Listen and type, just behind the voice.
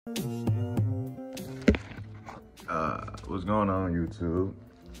What's going on, YouTube?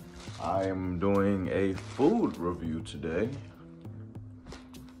 I am doing a food review today.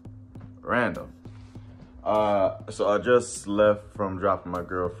 Random. So I just left from dropping my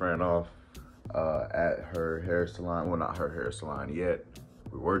girlfriend off at her hair salon. Well, not her hair salon yet.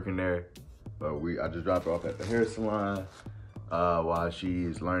 We're working there, but I just dropped her off at the hair salon while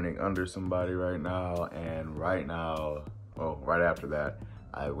she's learning under somebody right now. And right after that,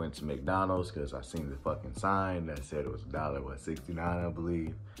 I went to McDonald's because I seen the fucking sign that said it was $1.69, I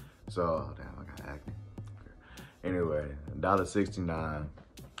believe. So, damn, I got acne. Anyway, $1.69.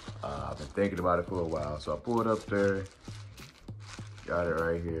 I've been thinking about it for a while. So I pulled up there, got it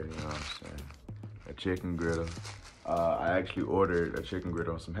right here, you know what I'm saying? A chicken griddle. I actually ordered a chicken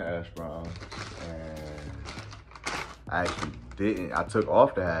griddle and some hash browns. And I actually I took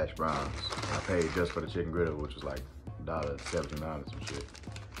off the hash browns. And I paid just for the chicken griddle, which was like $1.79 or some shit.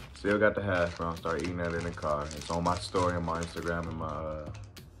 Still got the hash brown, started eating that in the car. It's on my story on my Instagram and my,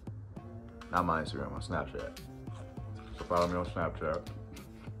 not my Instagram, my Snapchat. So follow me on Snapchat.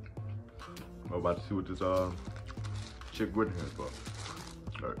 I'm about to see what this chicken griddle is for.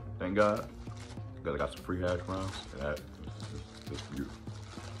 Right. Thank God, because I got some free hash browns, and that is beautiful.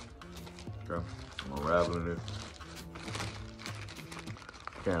 Okay, I'm unraveling it.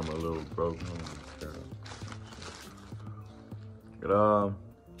 Camera a little broken.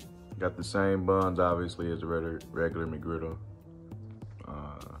 Got the same buns, obviously, as the regular McGriddle.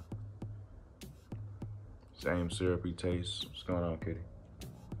 Same syrupy taste. What's going on, kitty?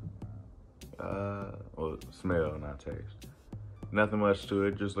 Well, smell, not taste. Nothing much to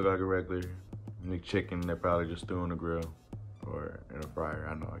it, just look like a regular McChicken that probably just threw on the grill or in a fryer.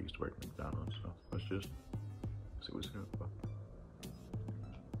 I know I used to work at McDonald's, so let's just see what's here.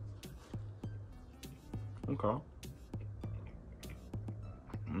 Okay.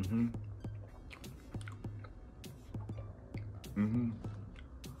 Okay.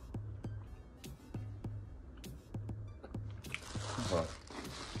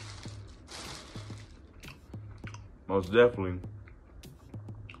 Most definitely.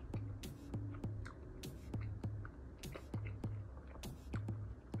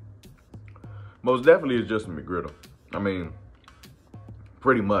 Most definitely it's just a McGriddle. I mean,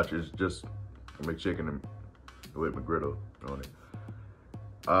 pretty much it's just a McChicken with McGriddle on it.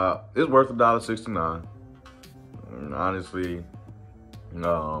 It's worth $1.69. Honestly,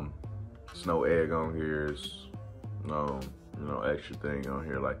 there's no egg on here. It's no extra thing on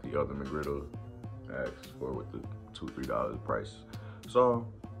here like the other McGriddle asks for with the $2-3 price. So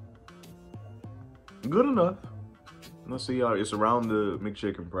good enough. Let's see how it's around the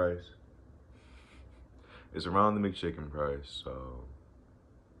McChicken price. It's around the McChicken price, so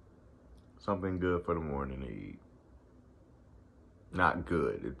something good for the morning to eat. Not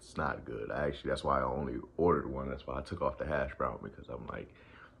good. It's not good. That's why I only ordered one. That's why I took off the hash brown, because I'm like,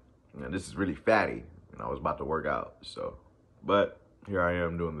 this is really fatty, and I was about to work out. So, but here I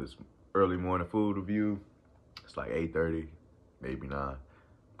am doing this early morning food review. It's like 8:30, maybe 9,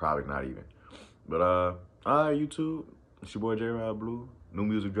 probably not even. But alright, YouTube, it's your boy JrocBLue. New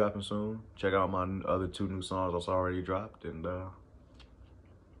music dropping soon. Check out my other 2 new songs that's already dropped, and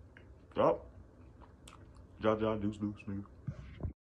drop, deuce, nigga.